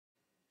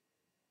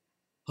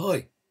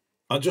Hi,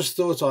 I just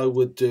thought I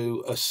would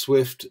do a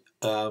swift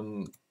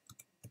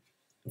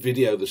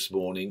video this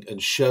morning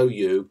and show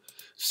you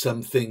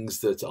some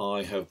things that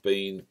I have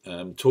been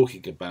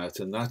talking about,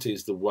 and that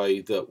is the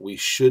way that we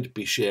should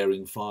be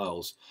sharing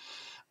files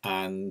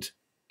and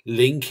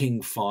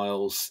linking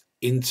files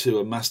into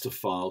a master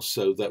file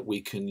so that we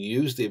can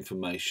use the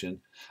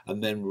information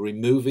and then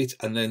remove it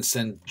and then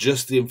send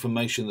just the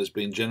information that's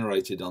been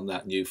generated on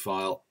that new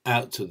file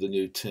out to the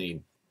new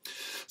team.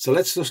 So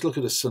let's just look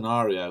at a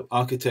scenario.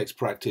 Architect's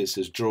Practice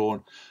has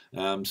drawn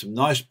some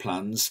nice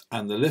plans,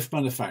 and the lift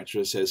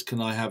manufacturer says,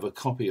 can I have a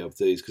copy of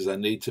these because I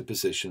need to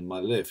position my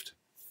lift?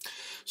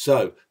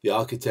 So the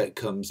architect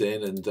comes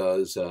in and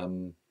does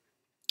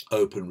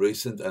open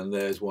recent, and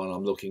there's one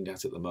I'm looking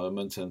at the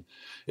moment, and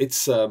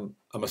it's a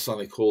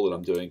Masonic hall that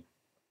I'm doing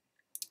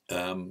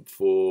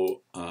for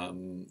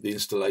the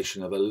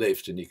installation of a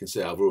lift, and you can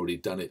see I've already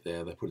done it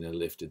there. They're putting a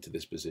lift into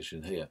this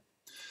position here.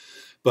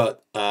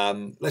 But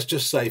let's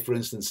just say, for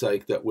instance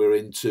sake, that we're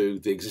into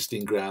the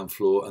existing ground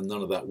floor and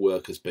none of that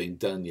work has been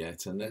done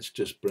yet. And let's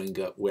just bring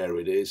up where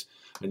it is.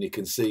 And you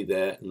can see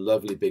there,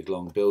 lovely big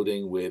long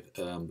building with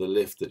the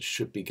lift that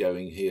should be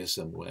going here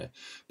somewhere.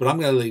 But I'm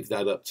going to leave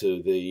that up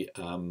to the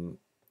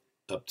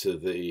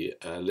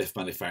lift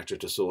manufacturer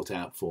to sort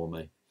out for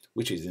me,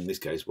 which is in this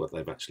case what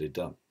they've actually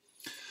done.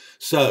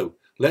 So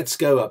let's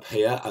go up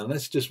here and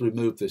let's just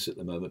remove this at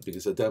the moment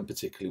because I don't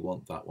particularly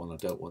want that one. I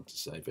don't want to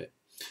save it.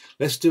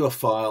 Let's do a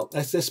file.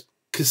 Let's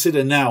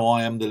consider now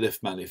I am the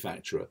lift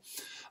manufacturer,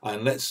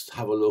 and let's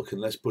have a look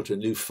and let's put a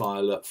new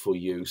file up for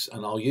use,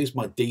 and I'll use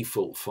my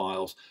default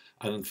files,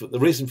 and the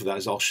reason for that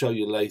is I'll show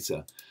you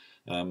later,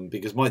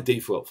 because my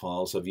default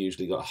files have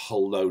usually got a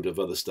whole load of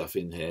other stuff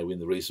in here in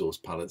the resource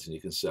palettes, and you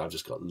can see I've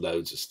just got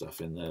loads of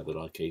stuff in there that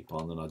I keep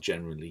on and I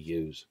generally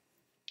use.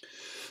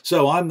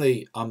 So I'm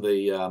the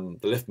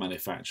lift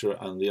manufacturer,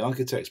 and the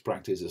Architect's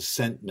Practice has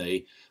sent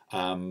me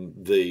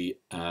the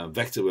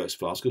Vectorworks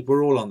files because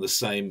we're all on the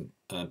same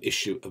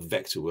issue of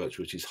Vectorworks,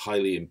 which is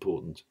highly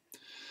important.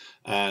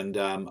 And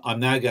I'm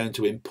now going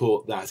to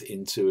import that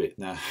into it.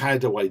 Now, how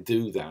do I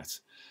do that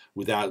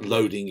without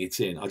loading it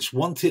in? I just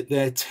want it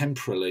there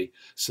temporarily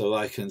so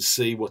I can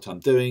see what I'm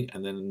doing,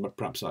 and then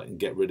perhaps I can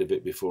get rid of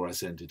it before I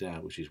send it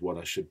out, which is what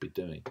I should be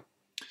doing.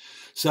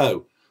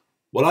 So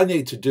what I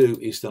need to do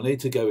is I need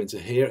to go into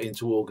here,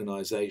 into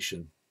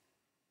organization.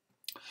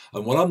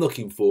 And what I'm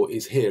looking for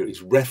is here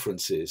is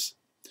references.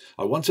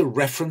 I want to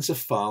reference a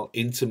file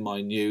into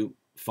my new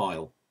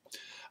file.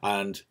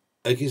 And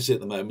as you can see at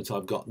the moment,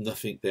 I've got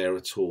nothing there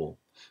at all.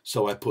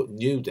 So I put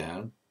new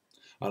down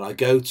and I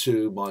go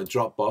to my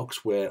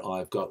Dropbox where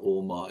I've got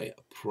all my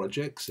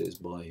projects. There's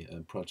my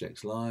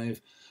projects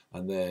live,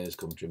 and there's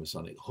Coventry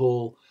Masonic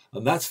Hall.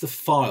 And that's the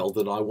file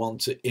that I want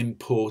to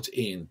import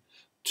in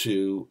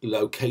to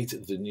locate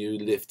the new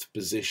lift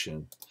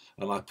position,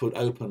 and I put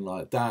open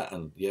like that,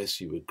 and yes,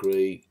 you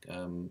agree,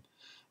 and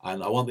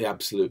I want the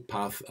absolute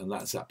path, and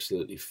that's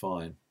absolutely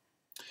fine.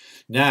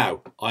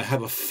 Now I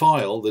have a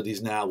file that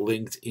is now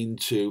linked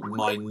into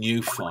my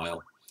new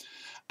file,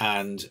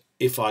 and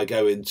if I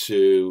go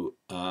into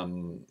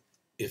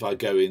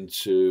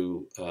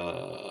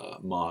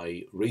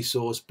my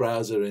resource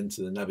browser,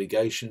 into the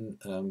navigation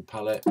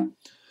palette,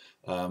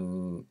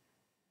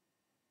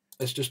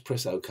 let's just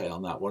press OK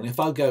on that one. If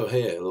I go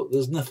here, look,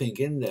 there's nothing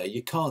in there.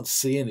 You can't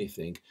see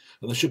anything,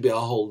 and there should be a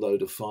whole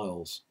load of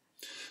files.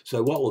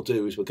 So what we'll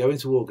do is we'll go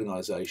into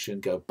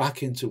organization, go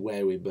back into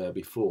where we were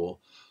before.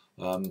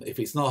 If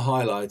it's not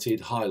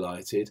highlighted,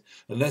 highlighted,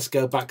 and let's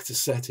go back to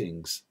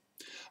settings.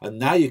 And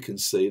now you can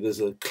see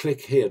there's a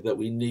click here that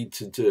we need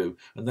to do,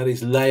 and that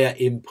is layer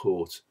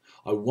import.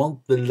 I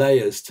want the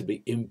layers to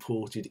be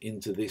imported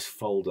into this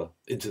folder,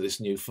 into this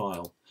new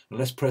file. And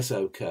let's press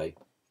OK.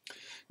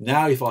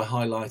 Now if I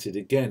highlight it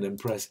again and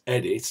press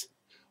edit,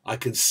 I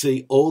can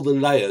see all the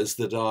layers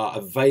that are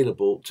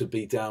available to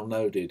be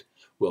downloaded.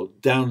 Well,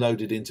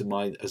 downloaded into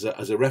my as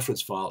a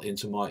reference file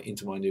into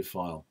my new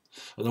file.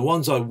 And the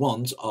ones I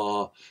want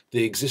are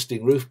the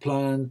existing roof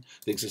plan,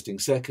 the existing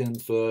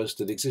second, first,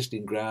 the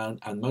existing ground,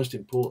 and most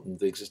important,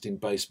 the existing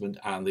basement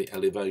and the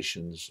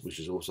elevations, which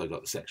has also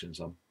got the sections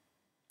on.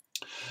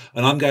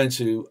 And I'm going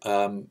to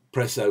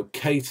press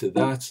OK to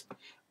that.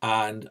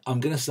 And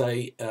I'm going to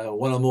say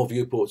one or more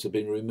viewports have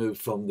been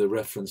removed from the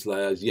reference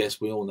layers.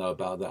 Yes, we all know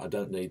about that. I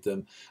don't need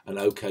them. And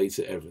OK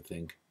to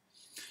everything.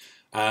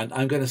 And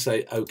I'm going to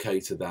say OK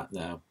to that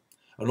now.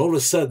 And all of a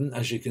sudden,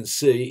 as you can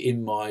see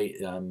in my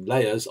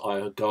layers, I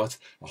have got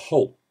a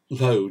whole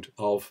load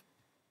of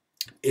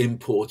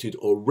imported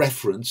or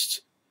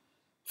referenced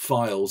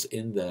files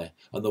in there,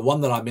 and the one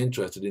that I'm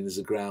interested in is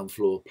a ground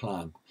floor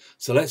plan.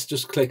 So let's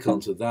just click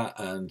onto that,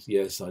 and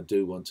yes, I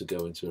do want to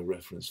go into a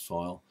reference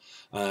file,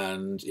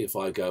 and if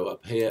I go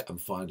up here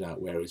and find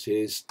out where it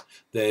is,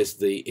 there's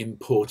the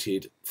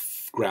imported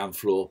ground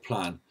floor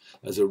plan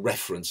as a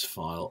reference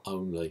file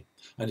only,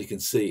 and you can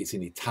see it's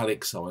in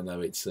italics, so I know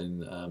it's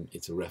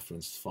a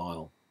referenced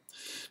file.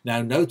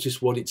 Now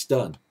notice what it's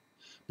done.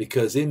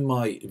 because in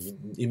my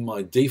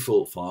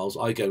default files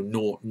I go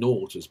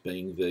 0 as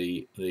being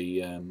the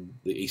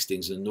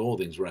eastings and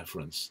northings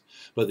reference,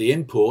 but the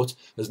import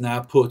has now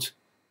put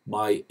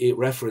my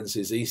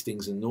references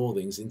eastings and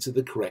northings into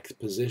the correct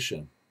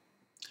position.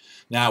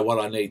 Now what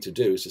I need to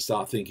do is to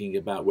start thinking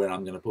about where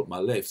I'm going to put my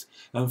lift,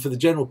 and for the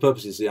general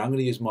purposes here I'm going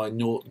to use my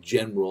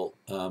general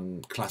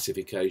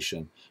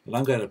classification, and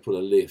I'm going to put a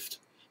lift.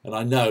 And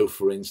I know,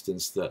 for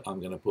instance, that I'm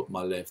going to put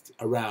my lift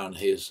around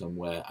here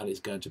somewhere, and it's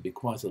going to be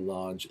quite a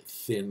large,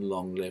 thin,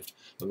 long lift,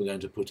 and we're going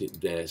to put it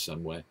there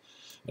somewhere.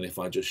 And if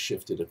I just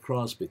shift it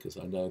across, because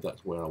I know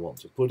that's where I want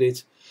to put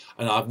it,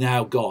 and I've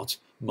now got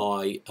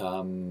my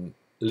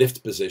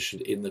lift position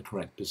in the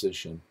correct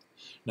position.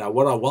 Now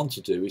what I want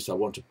to do is I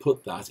want to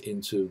put that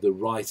into the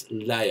right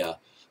layer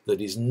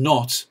that is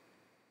not,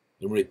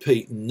 and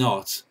repeat,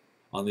 not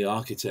on the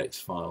architect's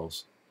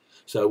files.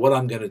 So what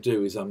I'm going to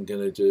do is I'm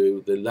going to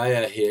do the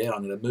layer here,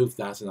 I'm going to move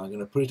that, and I'm going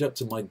to put it up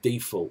to my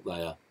default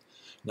layer.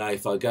 Now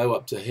if I go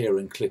up to here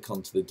and click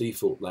onto the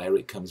default layer,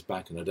 it comes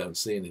back and I don't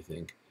see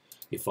anything.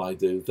 If I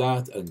do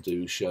that and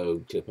do show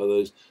clip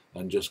others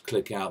and just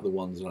click out the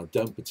ones that I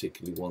don't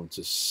particularly want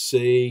to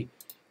see,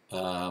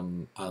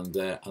 and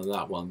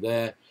that one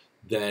there,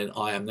 then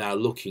I am now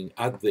looking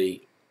at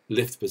the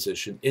lift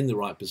position in the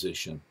right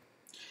position.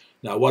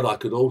 Now what I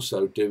could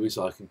also do is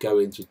I could go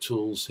into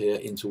tools here,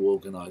 into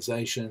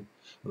organization,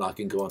 and I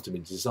can go onto my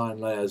design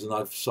layers, and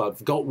I've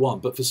got one,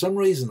 but for some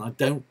reason I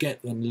don't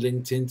get them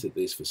linked into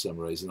this. For some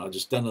reason I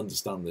just don't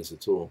understand this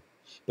at all,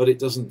 but it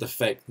doesn't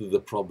affect the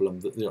problem,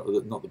 that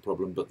not the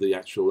problem, but the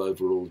actual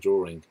overall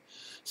drawing.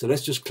 So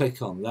let's just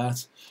click on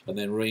that and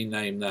then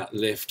rename that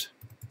lift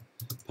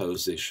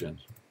position.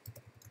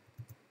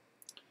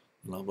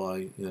 And I'll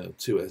buy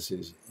 2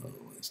 S's. Oh,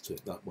 let's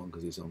take that one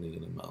because it's only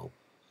going to meld.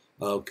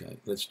 Okay,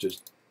 let's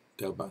just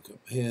go back up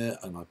here,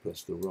 and I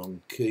pressed the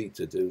wrong key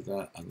to do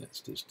that, and let's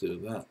just do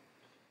that.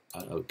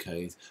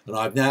 Okay, and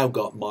I've now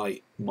got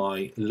my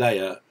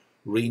layer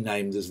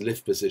renamed as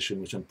lift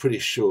position, which I'm pretty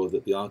sure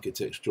that the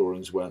architect's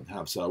drawings won't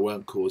have, so I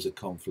won't cause a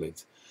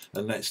conflict.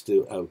 And let's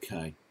do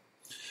OK.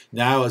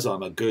 Now, as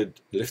I'm a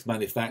good lift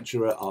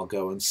manufacturer, I'll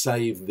go and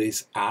save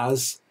this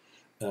as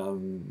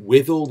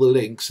with all the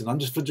links, and I'm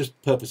just for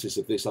purposes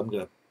of this, I'm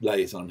going to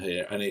lay it on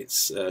here, and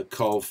it's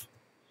Cov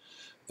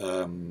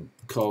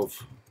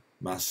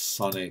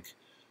Masonic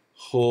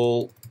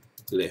Hall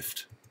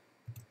lift,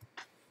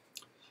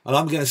 and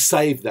I'm going to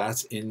save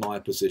that in my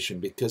position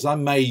because I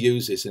may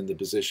use this in the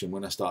position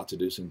when I start to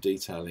do some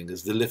detailing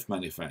as the lift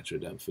manufacturer,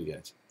 don't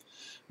forget.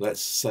 Let's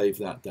save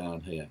that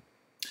down here.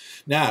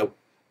 Now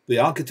the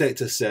architect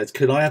has said,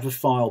 could I have a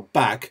file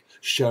back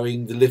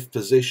showing the lift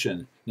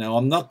position? Now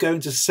I'm not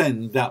going to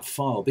send that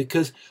file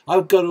because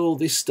I've got all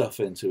this stuff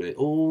into it,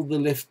 all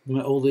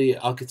the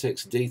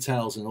architect's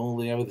details and all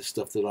the other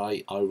stuff that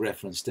I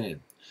referenced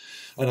in.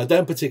 And I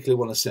don't particularly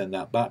want to send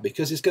that back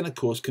because it's going to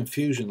cause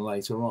confusion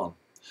later on.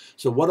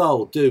 So what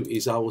I'll do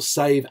is I will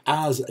save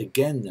as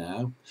again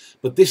now,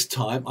 but this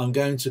time I'm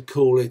going to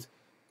call it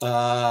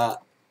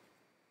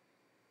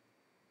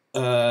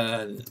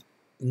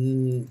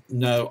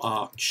no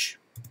arch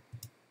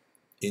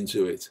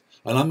into it.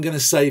 And I'm going to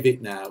save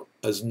it now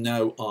as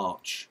no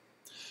arch.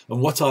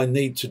 And what I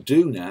need to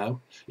do now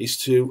is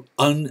to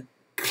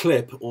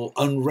unclip or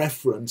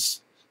unreference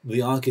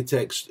the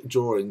architect's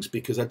drawings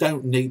because I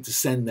don't need to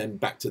send them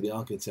back to the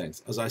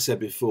architect. As I said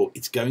before,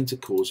 it's going to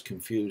cause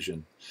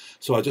confusion.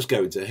 So I just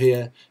go into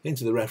here,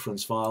 into the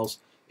reference files,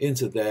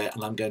 into there,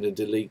 and I'm going to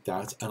delete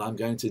that, and I'm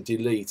going to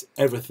delete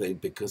everything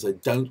because I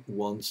don't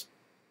want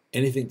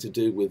anything to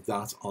do with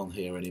that on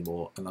here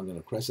anymore. And I'm going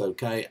to press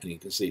OK, and you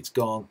can see it's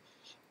gone,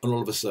 and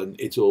all of a sudden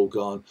it's all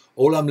gone.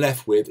 All I'm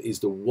left with is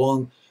the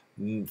one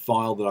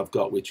file that I've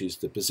got, which is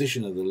the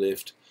position of the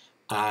lift,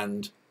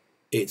 and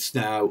it's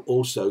now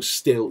also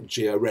still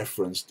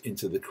georeferenced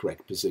into the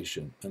correct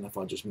position. And if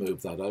I just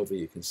move that over,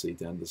 you can see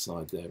down the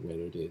side there where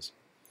it is.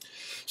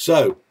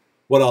 So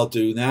what I'll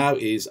do now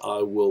is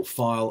I will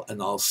file and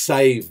I'll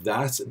save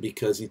that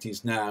because it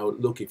is now,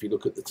 look, if you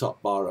look at the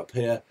top bar up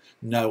here,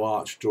 no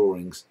arch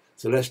drawings.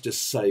 So let's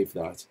just save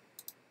that.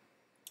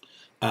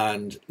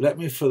 And let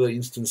me, for the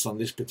instance on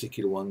this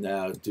particular one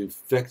now, do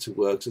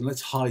Vectorworks, and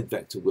let's hide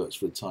Vectorworks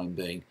for the time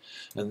being.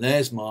 And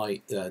there's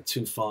my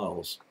 2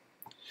 files.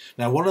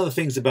 Now, one of the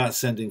things about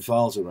sending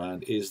files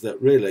around is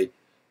that really,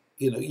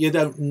 you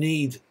don't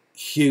need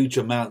huge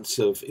amounts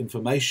of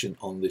information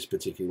on this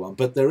particular one,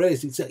 but there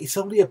is. It's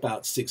only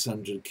about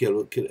 600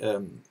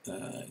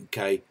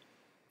 K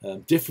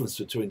difference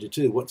between the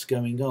two. What's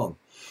going on?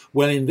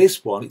 Well, in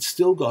this one, it's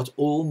still got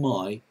all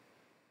my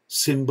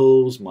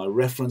symbols, my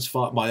reference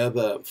file, my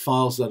other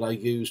files that I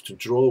use to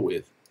draw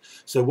with.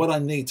 So what I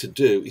need to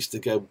do is to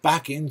go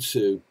back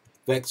into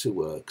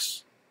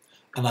Vectorworks,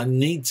 and I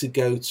need to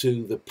go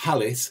to the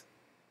palette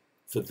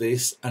for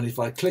this, and if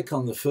I click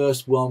on the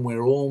first one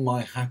where all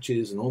my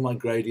hatches and all my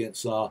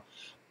gradients are,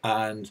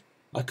 and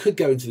I could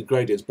go into the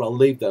gradients, but I'll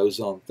leave those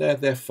on.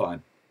 They're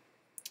fine.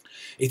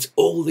 It's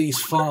all these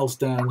files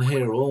down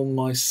here, all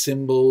my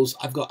symbols.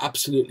 I've got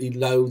absolutely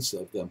loads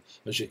of them,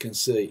 as you can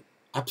see.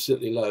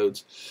 absolutely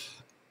loads,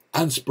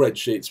 and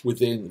spreadsheets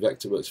within the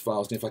Vectorworks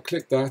files. And if I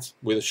click that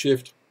with a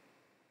shift,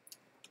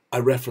 I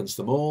reference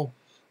them all.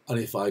 And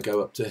if I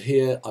go up to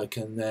here, I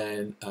can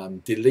then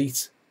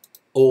delete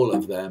all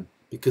of them,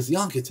 because the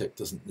architect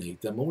doesn't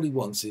need them. All he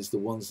wants is the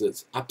ones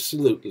that's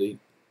absolutely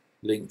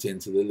linked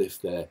into the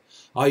lift there.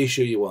 Are you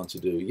sure you want to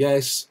do?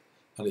 Yes.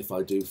 And if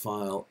I do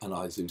file and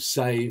I do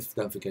save,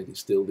 don't forget it's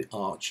still the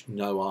arch,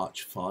 no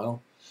arch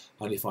file.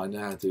 And if I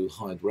now do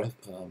hide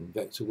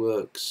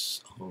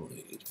Vectorworks,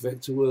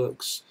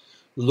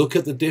 look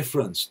at the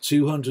difference,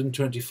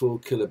 224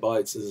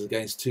 kilobytes as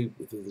against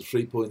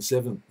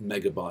 3.7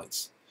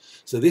 megabytes.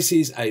 So this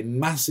is a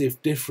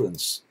massive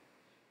difference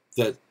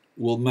that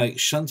will make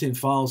shunting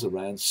files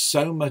around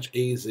so much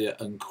easier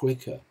and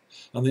quicker.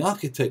 And the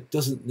architect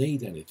doesn't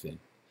need anything.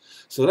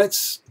 So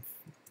let's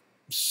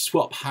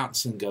swap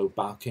hats and go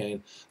back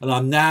in. And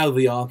I'm now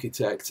the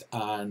architect,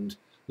 and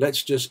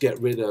let's just get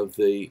rid of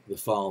the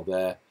file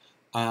there.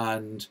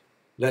 And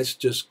let's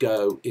just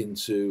go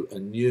into a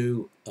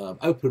new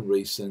open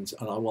recent,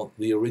 and I want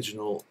the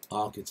original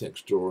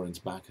architect's drawings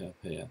back up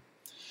here.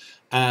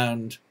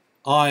 And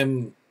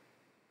I've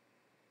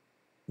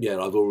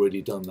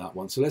already done that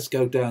one. So let's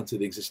go down to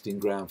the existing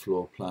ground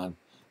floor plan,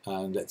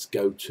 and let's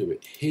go to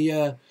it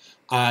here.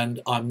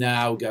 And I'm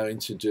now going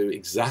to do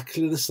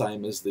exactly the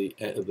same as the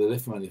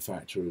lift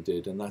manufacturer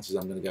did, and that is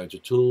I'm going to go to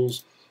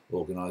Tools,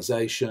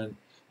 Organization,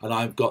 and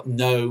I've got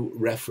no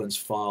reference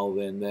file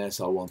in there,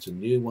 so I want a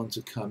new one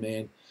to come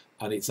in,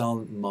 and it's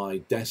on my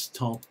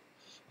desktop.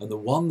 And the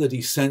one that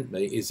he sent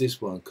me is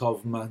this one,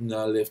 Kovma,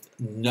 no lift,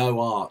 no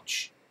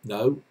arch.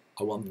 No,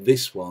 I want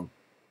this one.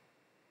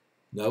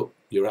 No,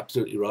 you're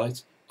absolutely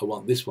right. I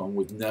want this one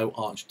with no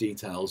arch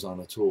details on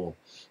at all.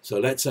 So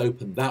let's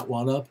open that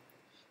one up,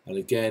 and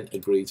again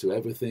agree to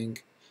everything,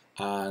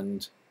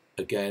 and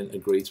again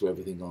agree to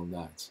everything on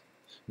that.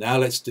 Now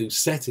let's do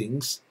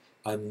settings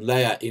and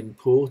layer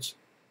import,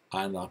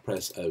 and I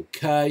press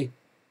OK.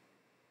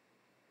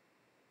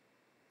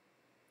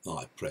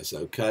 I press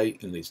OK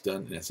and it's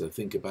done. Let's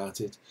think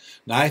about it.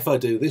 Now if I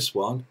do this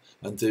one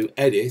and do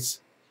edit,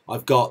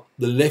 I've got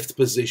the lift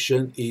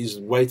position is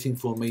waiting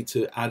for me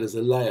to add as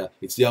a layer.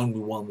 It's the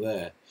only one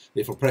there.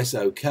 If I press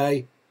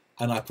OK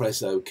and I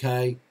press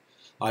OK,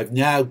 I've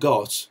now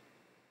got,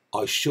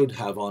 I should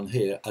have on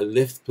here, a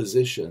lift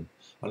position.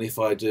 And if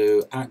I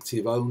do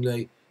active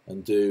only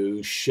and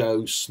do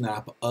show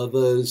snap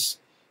others,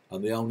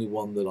 and the only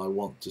one that I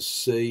want to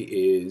see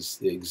is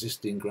the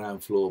existing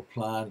ground floor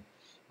plan.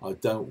 I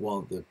don't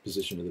want the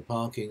position of the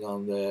parking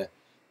on there.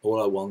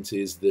 All I want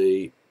is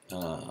the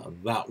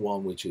that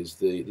one, which is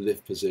the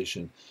lift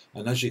position.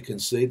 And as you can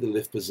see, the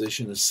lift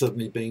position has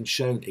suddenly been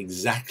shown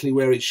exactly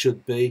where it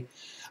should be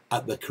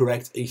at the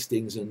correct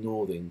eastings and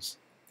northings.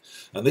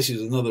 And this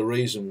is another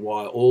reason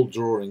why all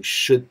drawings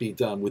should be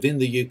done, within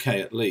the UK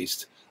at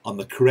least, on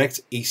the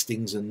correct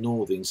eastings and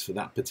northings for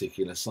that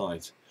particular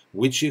site,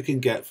 which you can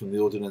get from the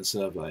Ordnance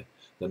Survey.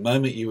 The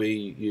moment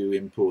you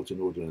import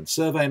an Ordnance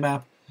Survey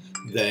map,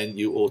 then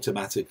you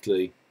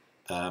automatically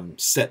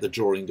set the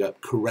drawing up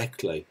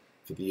correctly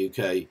for the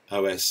UK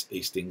OS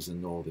eastings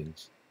and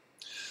northings.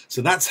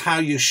 So that's how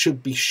you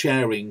should be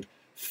sharing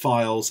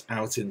files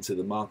out into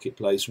the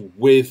marketplace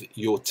with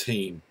your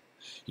team.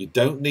 You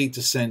don't need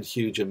to send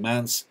huge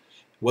amounts.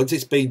 Once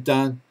it's been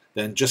done,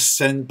 then just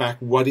send back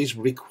what is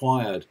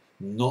required,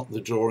 not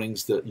the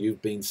drawings that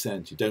you've been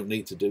sent. You don't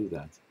need to do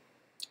that.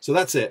 So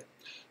that's it.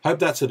 Hope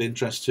that's of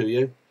interest to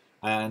you,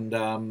 and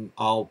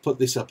I'll put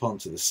this up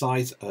onto the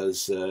site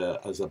as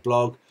a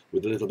blog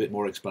with a little bit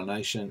more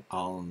explanation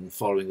on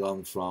following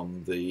on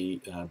from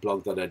the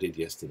blog that I did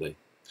yesterday.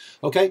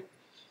 Okay,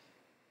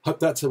 hope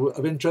that's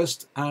of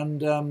interest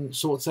and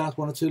sorts out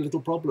one or two little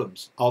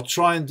problems. I'll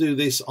try and do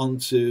this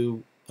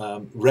onto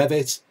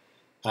Revit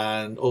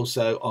and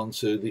also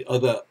onto the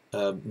other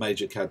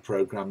major CAD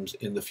programs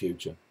in the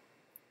future.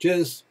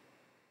 Cheers.